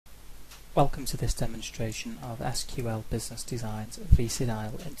Welcome to this demonstration of SQL Business Design's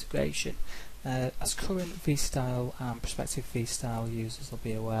Vicidial integration. As current Vicidial and prospective Vicidial users will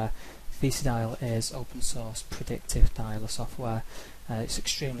be aware, Vicidial is open source predictive dialer software. It's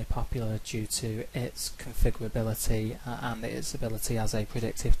extremely popular due to its configurability and its ability as a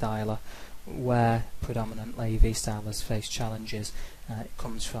predictive dialer, where predominantly Vicidialers face challenges. It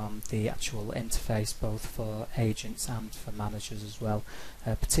comes from the actual interface, both for agents and for managers as well.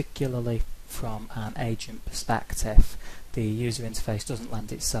 Particularly from an agent perspective, the user interface doesn't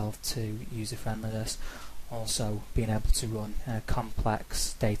lend itself to user friendliness. Also, being able to run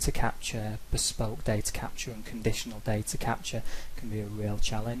complex data capture, bespoke data capture and conditional data capture can be a real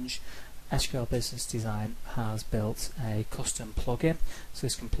challenge. SQL Business Design has built a custom plugin, so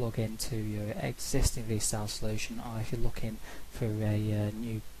this can plug into your existing Vicidial solution, or if you're looking for a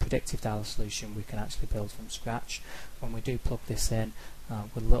new predictive dialer solution, we can actually build from scratch. When we do plug this in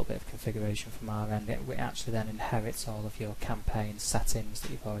with a little bit of configuration from our end, it actually then inherits all of your campaign settings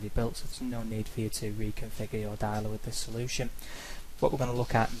that you've already built, so there's no need for you to reconfigure your dialer with this solution. What we're going to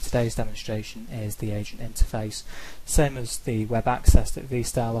look at in today's demonstration is the agent interface. Same as the web access that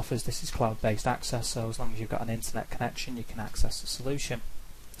Vicidial offers, this is cloud-based access, so as long as you've got an internet connection you can access the solution.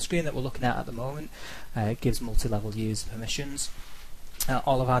 The screen that we're looking at the moment gives multi-level user permissions.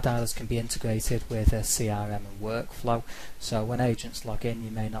 All of our dialers can be integrated with a CRM and workflow, so when agents log in you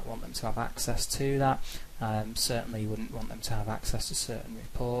may not want them to have access to that. Certainly you wouldn't want them to have access to certain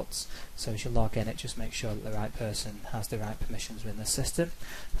reports, so as you log in it just makes sure that the right person has the right permissions within the system.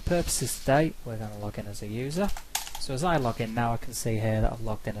 For purposes today we're going to log in as a user. So as I log in now, I can see here that I've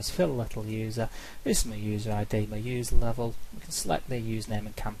logged in as Phil Little user. This is my user ID, my user level. We can select the username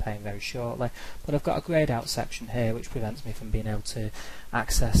and campaign very shortly, but I've got a grayed out section here which prevents me from being able to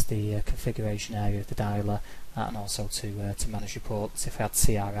access the configuration area of the dialer and also to manage reports. If I had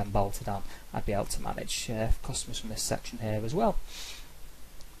CRM bolted on, I'd be able to manage customers from this section here as well.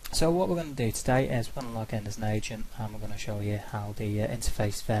 So what we're going to do today is we're going to log in as an agent, and we're going to show you how the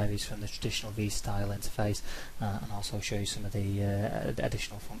interface varies from the traditional Vicidial interface, and also show you some of the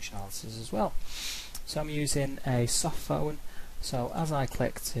additional functionalities as well. So I'm using a soft phone, so as I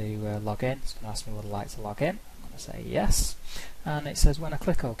click to log in, it's going to ask me would I like to log in. I'm going to say yes, and it says when I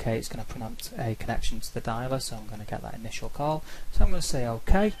click OK it's going to prompt a connection to the dialer, so I'm going to get that initial call. So I'm going to say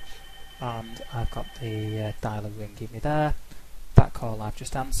OK, and I've got the dialer ringing me there. That call I've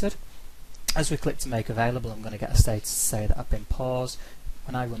just answered. As we click to make available, I'm going to get a status to say that I've been paused.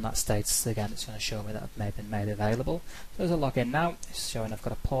 When I run that status again, it's going to show me that I've been made available. So as I log in now, it's showing I've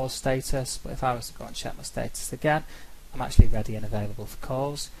got a pause status, but if I was to go and check my status again, I'm actually ready and available for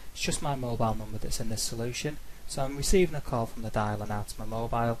calls. It's just my mobile number that's in this solution. So I'm receiving a call from the dialer now to my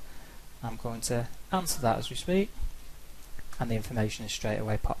mobile. I'm going to answer that as we speak, and the information is straight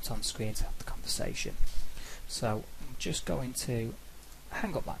away popped on screen to have the conversation. So I'm just going to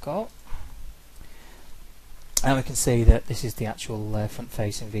hang up that call, and we can see that this is the actual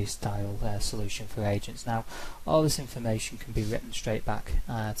front-facing Vicidial solution for agents. Now, all this information can be written straight back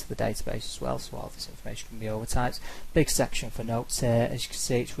to the database as well, so all this information can be overtyped. Big section for notes here. As you can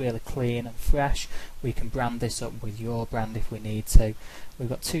see, it's really clean and fresh. We can brand this up with your brand if we need to. We've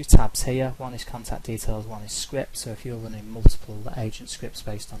got two tabs here. One is contact details, one is script. So if you're running multiple agent scripts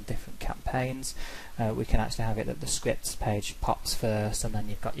based on different campaigns, we can actually have it that the scripts page pops first, and then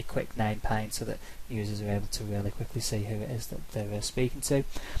you've got your quick name pane so that users are able to really quickly see who it is that they're speaking to.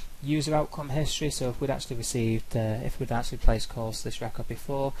 User outcome history, so if we'd actually received, if we'd actually placed calls to this record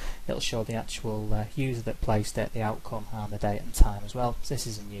before, it'll show the actual user that placed it, the outcome and the date and time as well. So this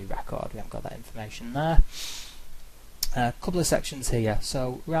is a new record, we haven't got that information there. A couple of sections here,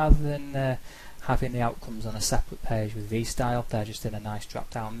 so rather than having the outcomes on a separate page with Vicidial, they're just in a nice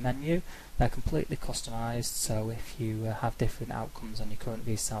drop down menu. They're completely customized, so if you have different outcomes on your current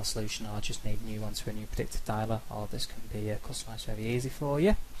Vicidial solution or just need new ones for a new predictive dialer, all of this can be customized very easy for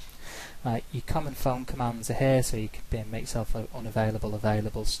you. Your common phone commands are here, so you can make yourself unavailable,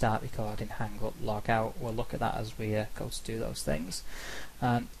 available, start recording, hang up, log out. We'll look at that as we go to do those things.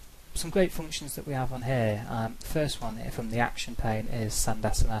 Some great functions that we have on here. The first one from the action pane is send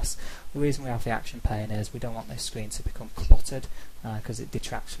SMS. The reason we have the action pane is we don't want this screen to become cluttered because it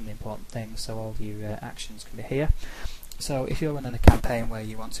detracts from the important things, so all your actions can be here. So if you're running a campaign where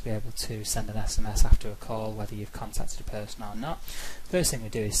you want to be able to send an SMS after a call, whether you've contacted a person or not, first thing we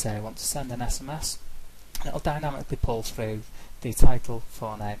do is say I want to send an SMS. It'll dynamically pull through the title,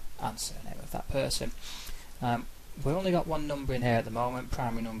 forename and surname of that person. We've only got one number in here at the moment.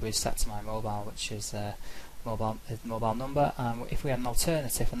 Primary number is set to my mobile, which is mobile number. If we had an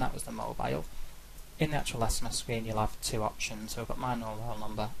alternative and that was the mobile, in the actual SMS screen you'll have two options. So we've got my mobile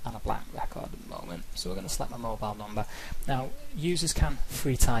number and a blank record. So we're going to select my mobile number. Now, users can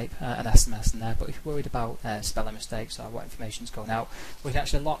free type an SMS in there, but if you're worried about spelling mistakes or what information is going out, we can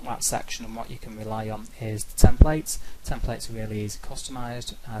actually lock that section, and what you can rely on is the templates. Templates are really easy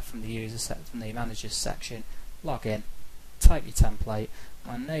customized from the managers section. Log in, type your template.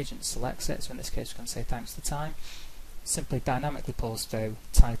 When an agent selects it, so in this case we're going to say thanks for the time, simply dynamically pulls through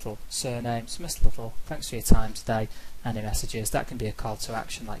title, surname, so Mr. Little, thanks for your time today, any messages. That can be a call to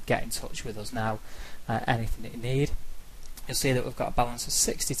action like get in touch with us now, anything that you need. You'll see that we've got a balance of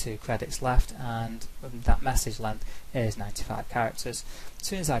 62 credits left, and that message length is 95 characters. As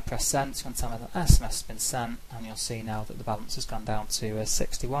soon as I press send, it's going to tell me that SMS has been sent, and you'll see now that the balance has gone down to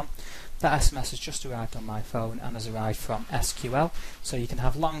 61. That SMS has just arrived on my phone and has arrived from SQL, so you can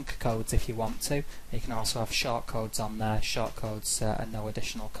have long codes if you want to. You can also have short codes on there. Short codes are no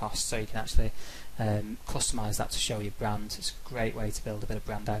additional cost, so you can actually customise that to show your brand. It's a great way to build a bit of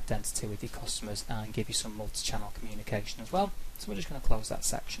brand identity with your customers and give you some multi-channel communication as well. So we're just going to close that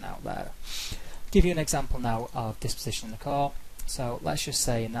section out there. Give you an example now of disposition in the call. So let's just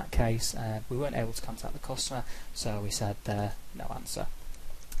say in that case we weren't able to contact the customer, so we said no answer.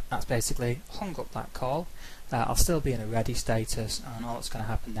 That's basically hung up that call. I'll still be in a ready status, and all that's going to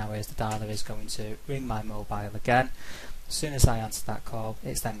happen now is the dialer is going to ring my mobile again. As soon as I answer that call,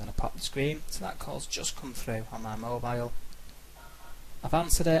 it's then going to pop the screen. So that call's just come through on my mobile. I've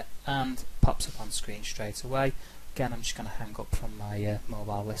answered it and pops up on screen straight away. Again, I'm just going to hang up from my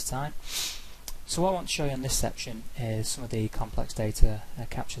mobile this time. So what I want to show you in this section is some of the complex data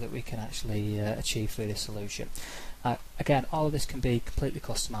capture that we can actually achieve through this solution. Again, all of this can be completely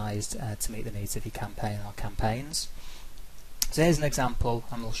customised to meet the needs of your campaign or campaigns. So here's an example,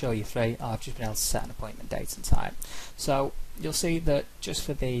 and we'll show you three. I've just been able to set an appointment date and time. So you'll see that just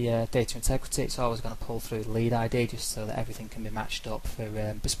for the data integrity, it's always going to pull through the lead ID just so that everything can be matched up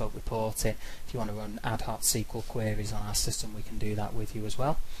for bespoke reporting. If you want to run ad hoc SQL queries on our system, we can do that with you as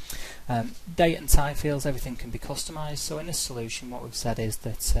well. Date and time fields, everything can be customised. So in this solution, what we've said is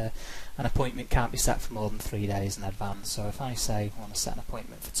that an appointment can't be set for more than 3 days in advance. So if I say I want to set an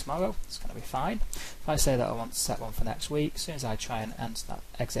appointment for tomorrow, it's going to be fine. If I say that I want to set one for next week, as soon as I try and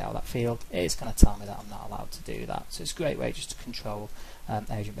exit out of that field, it's going to tell me that I'm not allowed to do that. So it's a great way just to control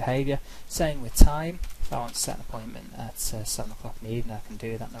agent behaviour. Same with time. If I want to set an appointment at 7 o'clock in the evening, I can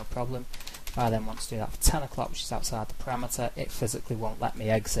do that, no problem. If I then want to do that for 10 o'clock, which is outside the parameter, it physically won't let me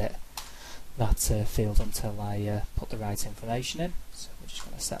exit that field until I put the right information in. So we're just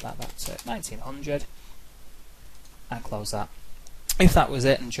going to set that back to 1900 and close that. If that was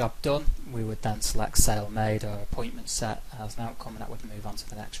it and job done, we would then select sale made or appointment set as an outcome, and that would move on to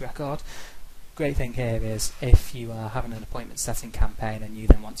the next record. Great thing here is if you are having an appointment setting campaign and you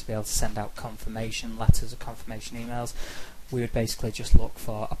then want to be able to send out confirmation letters or confirmation emails, we would basically just look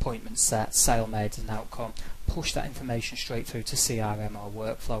for appointment set, sale made as an outcome, push that information straight through to CRM or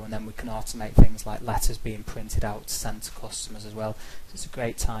workflow, and then we can automate things like letters being printed out to send to customers as well. So it's a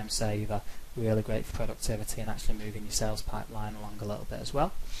great time saver, really great for productivity and actually moving your sales pipeline along a little bit as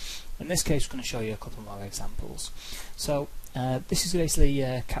well. In this case, we're going to show you a couple more examples. So this is basically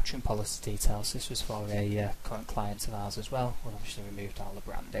capturing policy details. This was for a current client of ours as well. We've obviously removed all the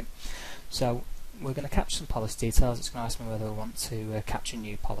branding. So we're going to capture some policy details. It's going to ask me whether I want to capture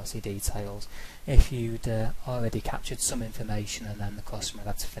new policy details. If you'd already captured some information and then the customer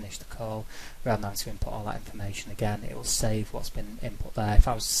had to finish the call, rather than having to input all that information again, it will save what's been input there. If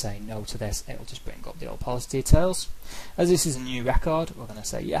I was to say no to this, it will just bring up the old policy details. As this is a new record, we're going to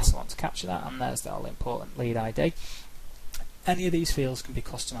say yes, I want to capture that, and there's the all important lead ID. Any of these fields can be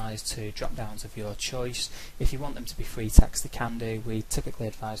customised to drop-downs of your choice. If you want them to be free text, they can do. We typically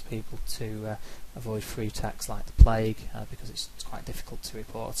advise people to avoid free text like the plague because it's quite difficult to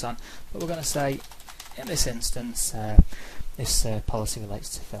report on. But we're going to say, in this instance, this policy relates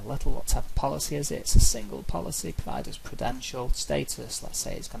to Phil Little. What type of policy is it? It's a single policy. Provider's credential. Status, let's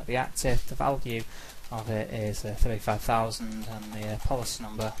say it's going to be active. The value of it is 35,000, and the policy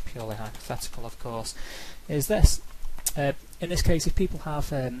number, purely hypothetical of course, is this. In this case, if people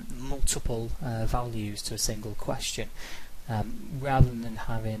have multiple values to a single question, rather than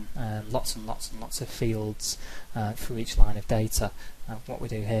having lots and lots and lots of fields for each line of data, what we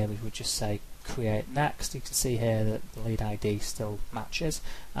do here is we just say create next. You can see here that the lead ID still matches,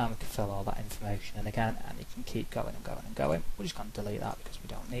 and we can fill all that information in again, and you can keep going and going and going. We're just going to delete that because we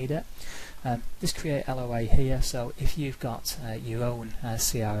don't need it. This create LOA here, so if you've got your own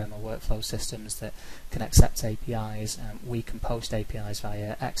CRM or workflow systems that can accept APIs, we can post APIs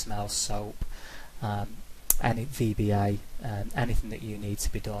via XML, SOAP, any VBA, anything that you need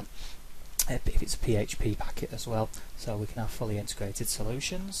to be done. if it's a PHP packet as well, so we can have fully integrated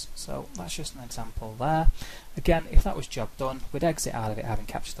solutions. So that's just an example there. Again, if that was job done, we'd exit out of it having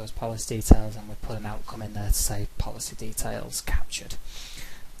captured those policy details, and we'd put an outcome in there to say policy details captured.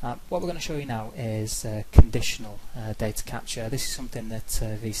 What we're going to show you now is conditional data capture. This is something that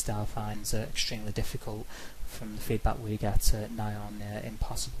Vicidial finds extremely difficult from the feedback we get, nigh on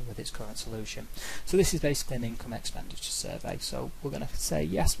impossible with its current solution. So this is basically an income expenditure survey. So we're going to say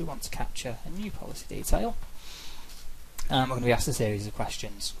yes, we want to capture a new policy detail, and we're going to be asked a series of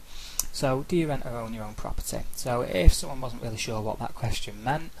questions. So do you rent or own your own property? So if someone wasn't really sure what that question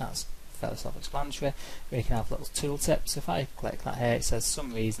meant, that's fairly self-explanatory. We can have little tooltips. If I click that here, it says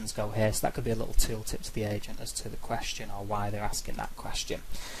some reasons go here, so that could be a little tooltip to the agent as to the question or why they're asking that question.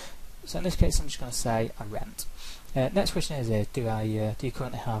 So in this case, I'm just going to say I rent. Next question is here, do you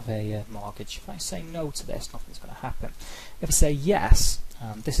currently have a mortgage? If I say no to this, nothing's going to happen. If I say yes,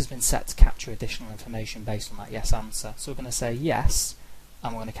 this has been set to capture additional information based on that yes answer. So we're going to say yes,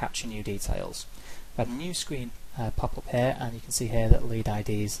 and we're going to capture new details. I've had a new screen pop up here, and you can see here that lead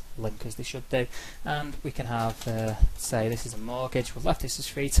IDs link as they should do, and we can have say this is a mortgage. We've left this as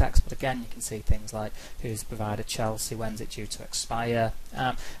free text, but again you can see things like who's the provider, Chelsea, when's it due to expire,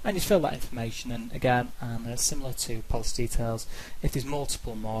 and you fill that information in again. And similar to policy details, if there's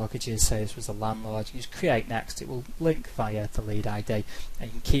multiple mortgages, say this was a landlord, you just create next, it will link via the lead ID, and you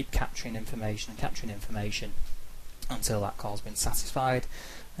can keep capturing information until that call's been satisfied.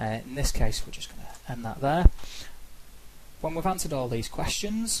 In this case, we're just going to end that there. When we've answered all these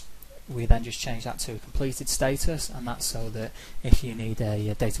questions, we then just change that to a completed status, and that's so that if you need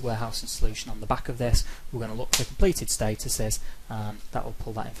a data warehousing solution on the back of this, we're going to look for completed statuses, and that will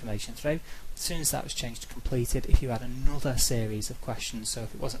pull that information through. As soon as that was changed to completed, if you had another series of questions, so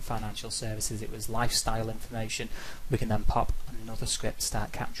if it wasn't financial services, it was lifestyle information, we can then pop another script to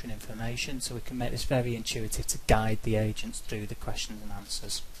start capturing information, so we can make this very intuitive to guide the agents through the questions and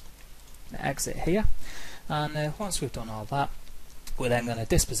answers. Exit here, and once we've done all that, we're then going to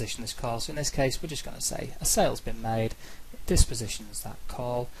disposition this call. So in this case, we're just going to say a sale's been made, it dispositions that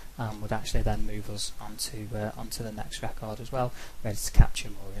call, and would actually then move us onto the next record as well, ready to capture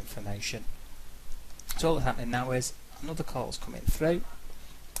more information. So all that's happening now is another call's coming through.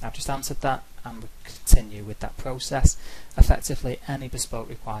 I've just answered that, and we continue with that process. Effectively, any bespoke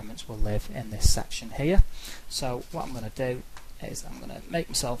requirements will live in this section here. So what I'm going to do is I'm going to make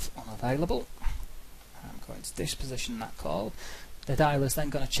myself unavailable. I'm going to disposition that call. The dialer is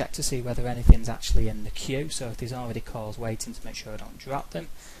then going to check to see whether anything's actually in the queue, so if there's already calls waiting, to make sure I don't drop them.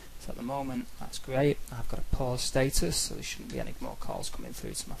 So at the moment, that's great. I've got a pause status, so there shouldn't be any more calls coming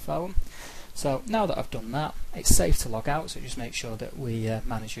through to my phone. So now that I've done that, it's safe to log out, so just make sure that we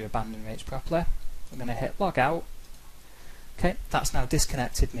manage your abandon rates properly. I'm going to hit log out. Okay, that's now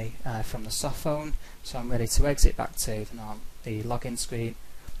disconnected me from the soft phone, so I'm ready to exit back to the login screen,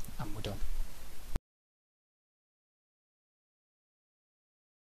 and we're done.